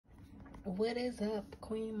What is up,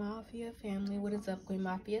 Queen Mafia family? What is up, Queen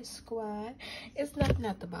Mafia squad? It's nothing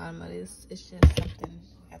at the bottom of this. It's just something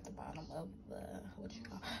at the bottom of the, what you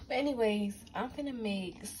call. But anyways, I'm finna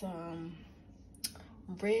make some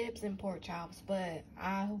ribs and pork chops, but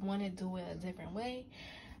I want to do it a different way.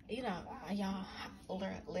 You know, y'all,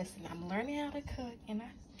 listen, I'm learning how to cook, and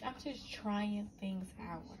I'm just trying things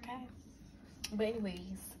out, okay? But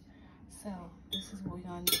anyways, so this is what we're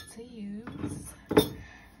gonna need to use.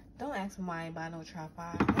 Don't ask me why I ain't buy no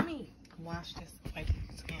tripod. Let me wash this like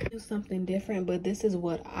do something different, but this is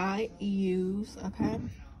what I use, okay?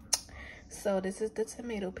 So this is the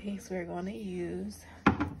tomato paste we're gonna use.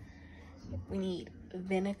 We need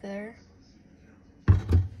vinegar,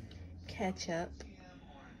 ketchup,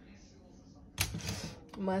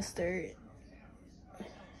 mustard,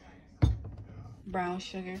 brown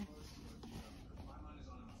sugar,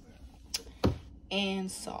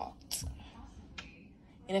 and salt.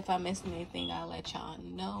 And if I miss anything, I'll let y'all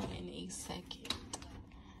know in a second.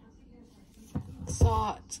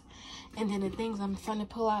 Salt. And then the things I'm trying to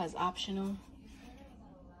pull out is optional.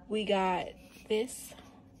 We got this.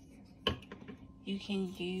 You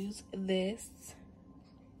can use this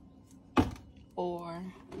or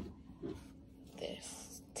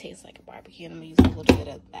this. Tastes like a barbecue. And I'm gonna use a little bit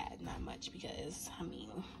of that, not much, because I mean,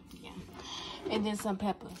 yeah. And then some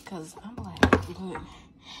pepper, because I'm black.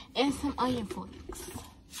 And some onion flakes.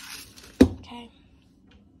 Okay.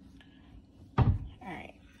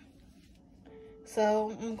 Alright.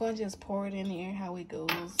 So I'm going to just pour it in here how it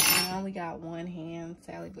goes. I only got one hand,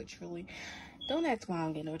 sadly but truly. Don't ask why I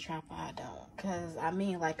don't get no tripod. I don't. Because I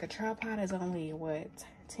mean, like, a tripod is only what,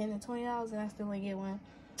 $10 to $20, and I still ain't get one.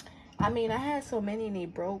 I mean, I had so many and they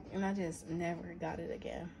broke, and I just never got it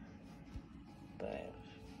again. But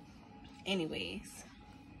anyways.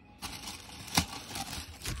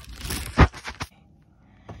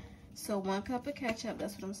 So 1 cup of ketchup,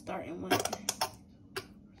 that's what I'm starting with.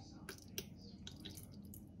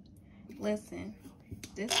 Listen,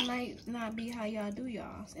 this might not be how y'all do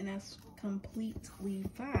y'all's, and that's completely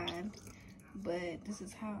fine. But this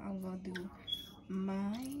is how I'm gonna do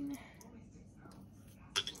mine.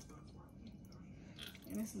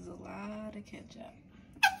 And this is a lot of ketchup.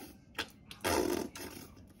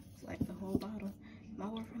 It's like the whole bottle. My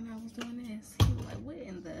boyfriend and I was doing this. He was like, what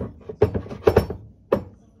in the...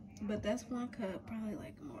 But that's 1 cup, probably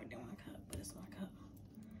like more than 1 cup, but it's 1 cup.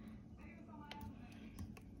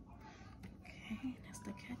 Okay, that's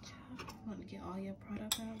the ketchup. You want to get all your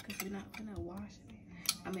product out because we're not gonna wash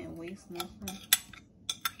it. I mean, waste nothing.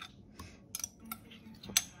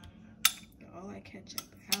 Get all that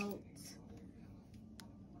ketchup out.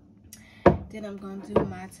 Then I'm gonna do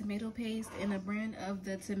my tomato paste, and the brand of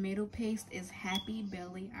the tomato paste is Happy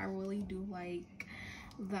Belly. I really do like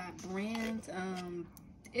that brand.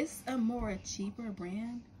 It's a more cheaper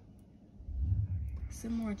brand. It's a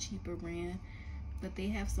more cheaper brand, but they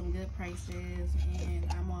have some good prices, and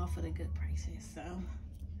I'm all for the good prices. So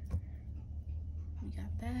we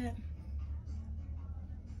got that.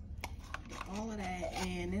 Get all of that,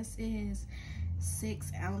 and this is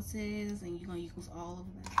 6 ounces, and you're gonna use all of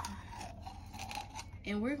that.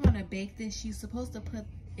 And we're gonna bake this. You're supposed to put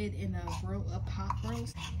it in a pot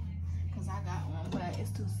roast, because I got one, but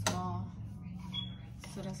it's too small.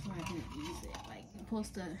 So that's why I didn't use it. Like, you're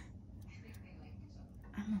supposed to,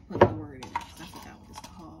 I'm gonna put the word in it because I forgot what it's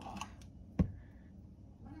called.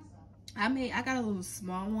 I got a little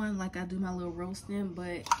small one, like I do my little roasting,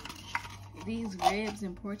 but these ribs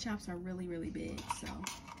and pork chops are really, really big, so.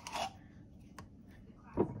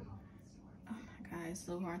 Oh my God, it's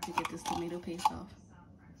so hard to get this tomato paste off.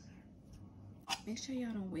 Make sure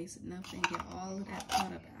y'all don't waste nothing. Get all of that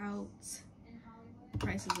product out.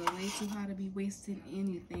 Prices are way too high to be wasting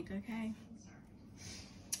anything, okay?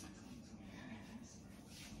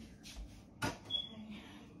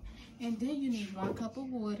 And then you need 1 cup of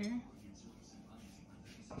water.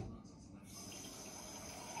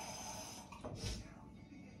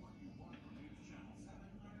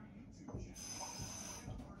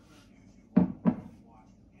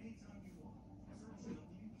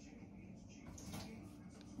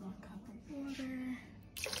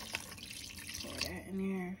 Pour that in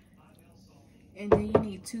there. And then you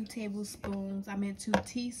need 2 tablespoons, 2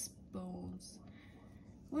 teaspoons.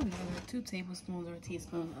 Whatever, 2 tablespoons or a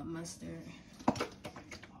teaspoon of mustard.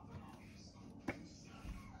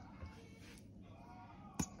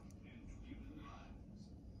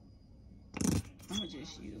 I'm gonna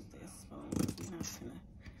just use this spoon. I'm not gonna.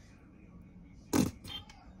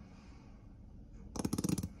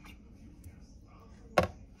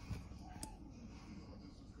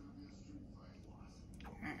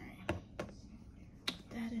 Alright. Put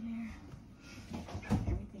that in there.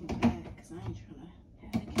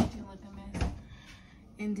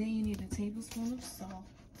 And then you need a tablespoon of salt.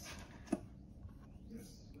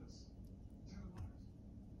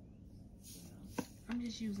 I'm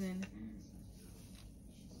just using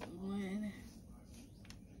one.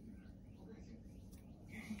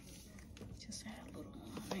 Okay. Just add a little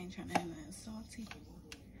more. I ain't trying to have that salty.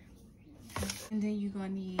 And then you're gonna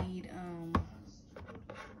need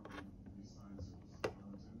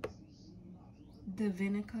the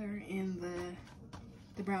vinegar and the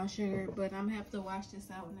brown sugar, but I'm gonna have to wash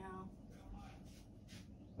this out now.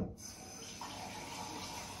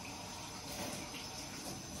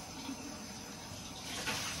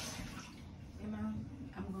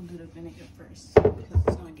 I'm gonna do the vinegar first because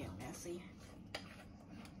it's gonna get messy.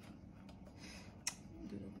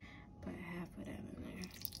 Put half of that in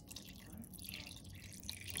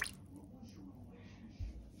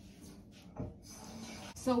there.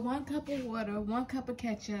 So 1 cup of water, 1 cup of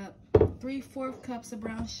ketchup, 3/4 cups of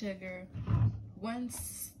brown sugar,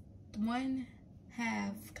 1/2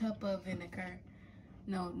 cup of vinegar.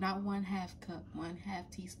 No, not 1/2 cup,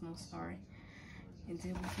 1/2 teaspoon, sorry. And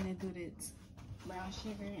then we're gonna do this brown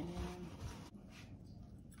sugar and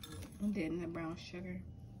then the brown sugar.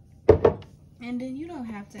 And then you don't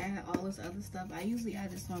have to add all this other stuff. I usually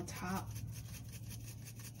add this on top.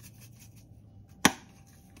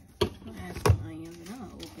 I'll add some onions and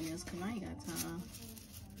I'll open this because I ain't got time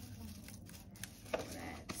for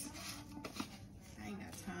that. I ain't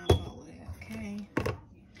got time for all of that, okay?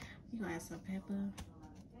 You gonna add some pepper.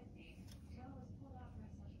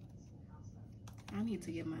 I need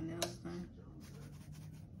to get my nails done.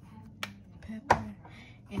 Pepper.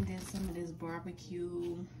 And then some of this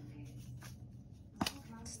barbecue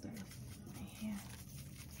stuff right here.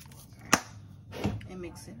 All right. And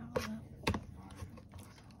mix it all up.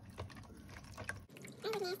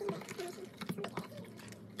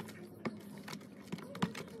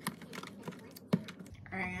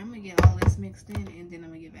 Alright, I'm gonna get all this mixed in and then I'm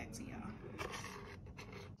gonna get back to y'all.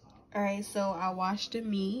 Alright, so I washed the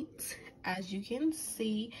meat, as you can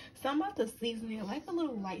see. So I'm about to season it, like a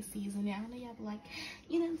little light seasoning. I know y'all be like,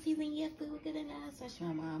 you done season your food good enough, such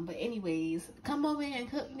my mom. But anyways, come over here and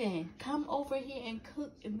cook then. Come over here and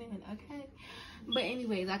cook and then, okay? But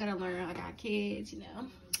anyways, I gotta learn. I got kids, you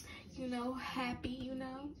know, happy, you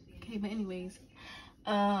know. Okay, but anyways,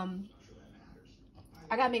 I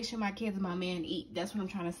gotta make sure my kids and my man eat. That's what I'm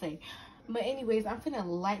trying to say. But anyways, I'm finna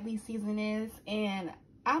lightly season this, and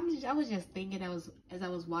I was just thinking as I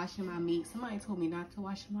was washing my meat, somebody told me not to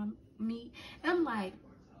wash my meat, and I'm like,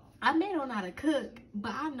 I may not know how to cook,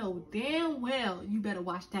 but I know damn well you better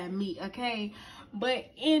wash that meat, okay?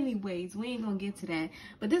 But anyways, we ain't gonna get to that.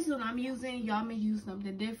 But this is what I'm using. Y'all may use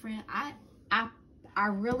something different. I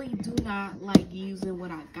really do not like using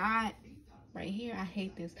what I got right here. I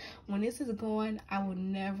hate this. When this is gone, I will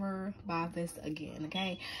never buy this again,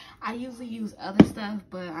 okay? I usually use other stuff,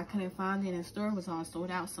 but I couldn't find it in the store. It was all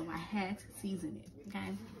sold out, so I had to season it,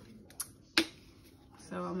 okay?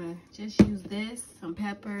 So I'm gonna just use this, some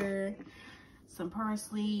pepper, some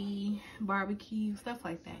parsley, barbecue, stuff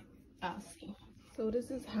like that. I'll see. So this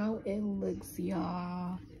is how it looks,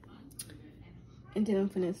 y'all. And then I'm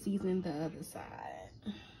gonna season the other side.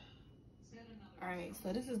 Alright,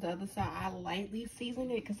 so this is the other side. I lightly season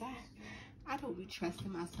it because I don't be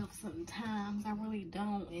trusting myself sometimes. I really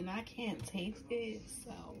don't, and I can't taste it.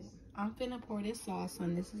 So I'm finna pour this sauce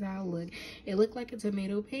on. This is how it look. It looked like a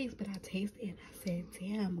tomato paste, but I tasted it and I said,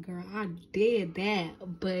 damn girl, I did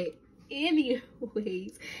that. But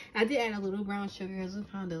anyways, I did add a little brown sugar. It was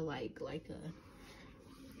kind of like a, I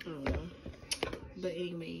don't know. But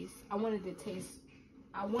anyways, I wanted it to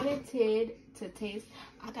taste.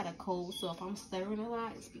 I got a cold, so if I'm stuttering a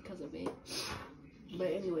lot, it's because of it.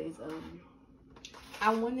 But anyways,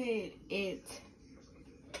 I wanted it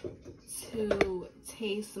to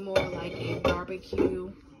taste more like a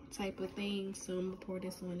barbecue type of thing, so I'm gonna pour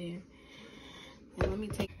this on there. And let me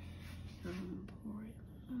take pour it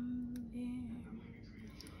on there.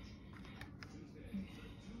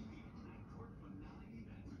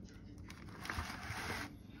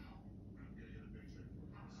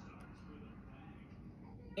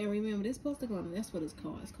 And remember, this is supposed to go on, that's what it's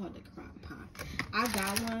called. It's called the crock pot. I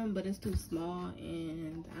got one, but it's too small,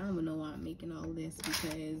 and I don't even know why I'm making all this,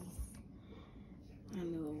 because I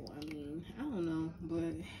don't know,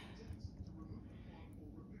 but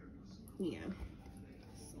yeah.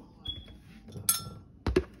 So,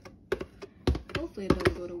 hopefully it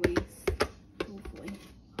don't go to waste. Hopefully.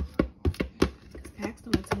 Because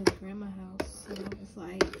Paxton went to his grandma's house, so it's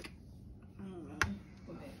like, I don't know.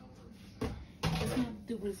 It's gonna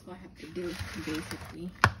do what it's gonna have to do, basically.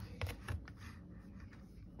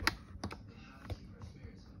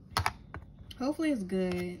 Hopefully it's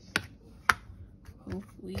good.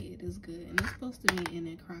 Hopefully it is good. And it's supposed to be in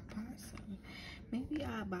a crock pot, so maybe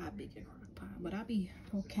I'll buy a bigger crock pot. But I'll be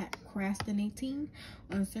procrastinating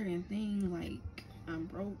on certain things, like I'm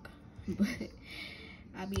broke. But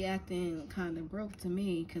I be acting kind of broke to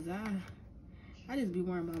me, because I just be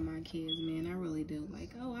worrying about my kids, man. I really do.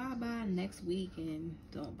 Like, oh, I'll buy it next week and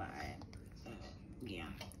don't buy it. Yeah.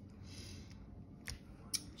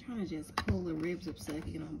 Trying to just pull the ribs up so I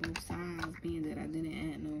can get on both sides, being that I didn't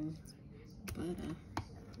add no butter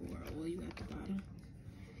or oil at the bottom.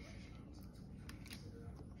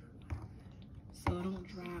 So it don't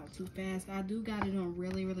dry out too fast. I do got it on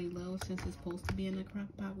really, really low since it's supposed to be in the crock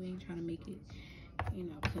pot. We ain't trying to make it, you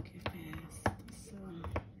know, cook it fast. So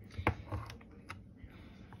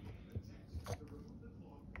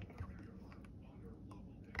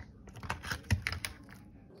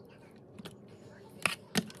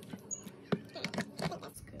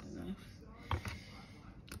that's good enough. I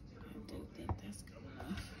do think that's good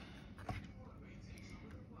enough.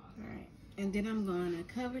 Alright. And then I'm gonna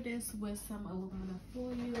cover this with some aluminum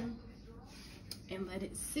foil and let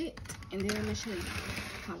it sit. And then I'm gonna show you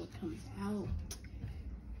how it comes out.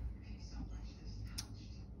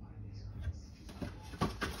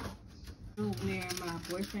 Where my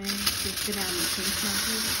boyfriend just sit down and taste my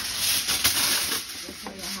food. I'll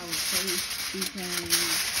tell you how it tastes,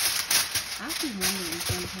 because I keep wondering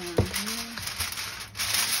sometimes, you know.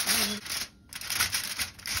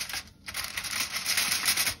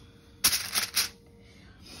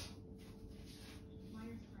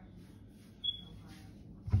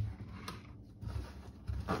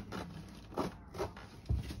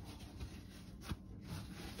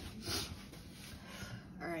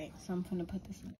 Alright, so I'm gonna put this in.